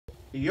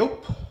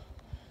Yup.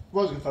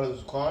 What's good, fellas? This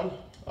is Quan.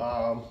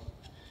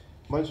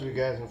 Most of you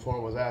guys in the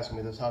forum was asking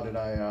me this: how did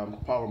I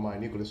power my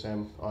NUCLEUS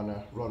M on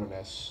a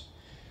RONIN-S?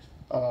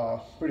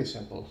 Pretty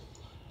simple.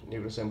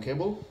 NUCLEUS M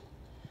cable,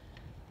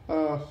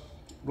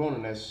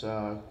 RONIN-S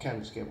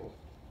canvas cable.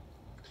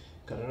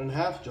 Cut it in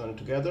half, join it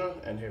together,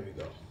 and here we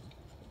go.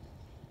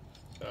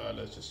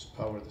 Let's just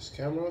power this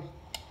camera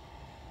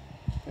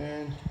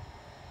and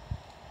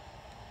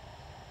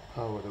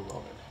power the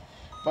Ronin.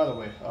 By the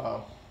way,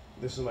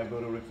 this is my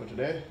go-to rig for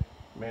today.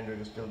 Main rig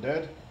is still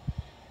dead.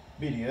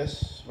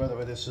 BDS. By the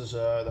way, this is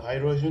the high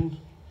version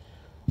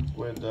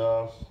with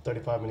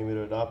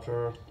 35mm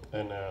adapter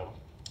and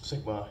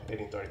Sigma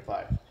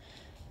 1835.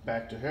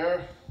 Back to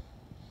here.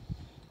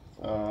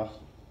 Let's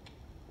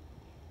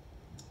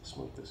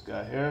move this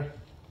guy here.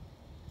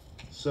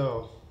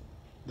 So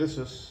this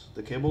is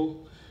the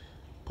cable.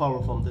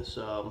 Power from this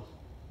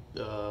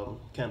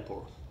CAN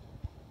port.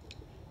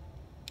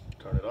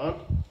 Turn it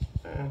on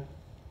and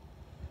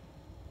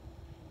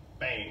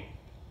bang.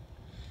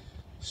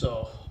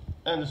 So,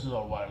 and this is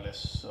all wireless,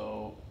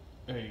 so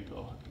there you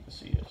go, you can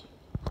see it.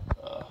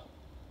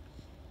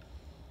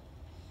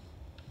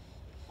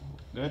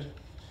 Good.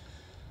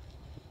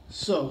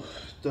 So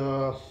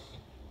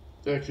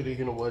actually,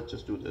 you know what,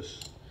 just do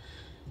this.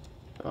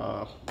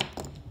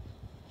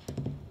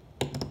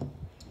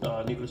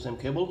 NUCLEUS M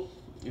cable,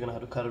 you're gonna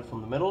have to cut it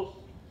from the middle.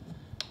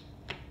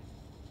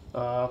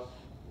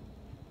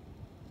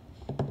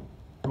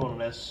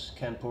 RONIN-S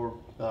CAN port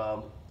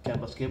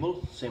canvas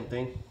cable, same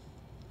thing,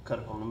 cut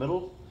it from the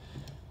middle,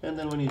 and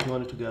then when you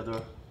join it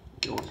together,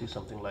 you'll see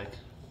something like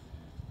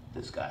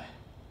this guy,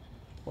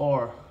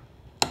 or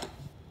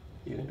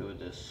you can do it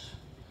this.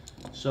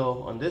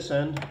 So on this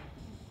end,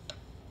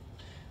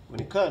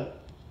 when you cut,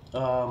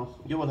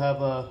 you will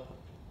have a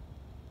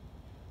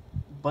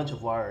bunch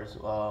of wires.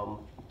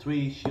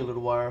 3 shielded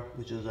wire,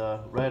 which is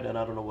red, and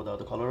I don't know what the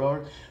other color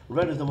are.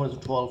 Red is the one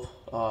that's 12,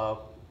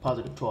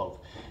 positive 12,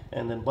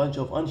 and then bunch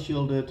of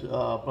unshielded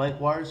blank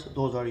wires.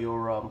 Those are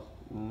your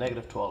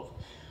negative 12.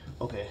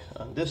 Okay,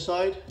 on this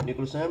side,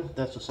 NUCLEUS M,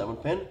 that's a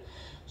 7-pin.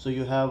 So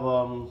you have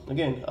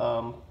again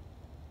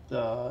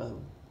the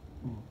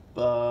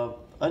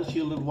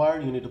unshielded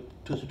wire. You need to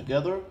twist it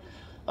together.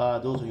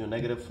 Those are your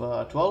negative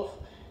 12,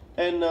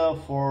 and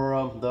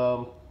for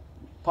the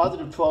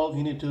positive 12,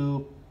 you need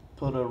to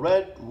put a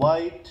red,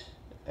 white,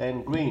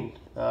 and green,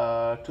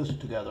 twist it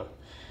together,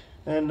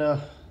 and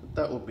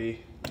that will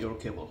be your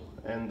cable,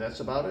 and that's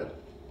about it.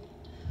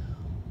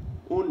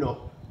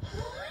 Uno.